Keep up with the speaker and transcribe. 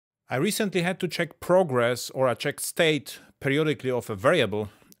I recently had to check progress or a check state periodically of a variable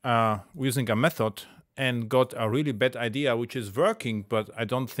using a method and got a really bad idea which is working, but I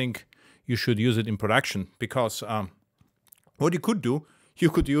don't think you should use it in production because what you could do, you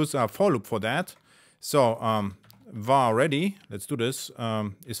could use a for loop for that. So var ready, let's do this,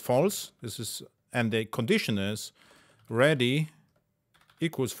 is false. This is, and the condition is ready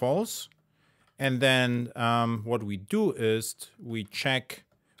equals false. And then what we do is we check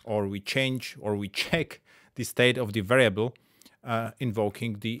or we change or we check the state of the variable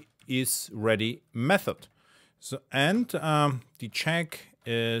invoking the isReady method. So and the check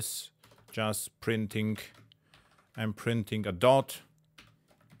is just printing. I'm printing a dot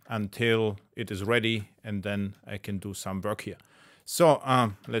until it is ready, and then I can do some work here. So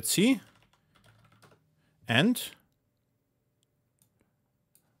let's see. And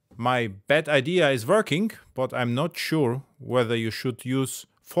my bad idea is working, but I'm not sure whether you should use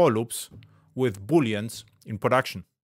for loops with Booleans in production.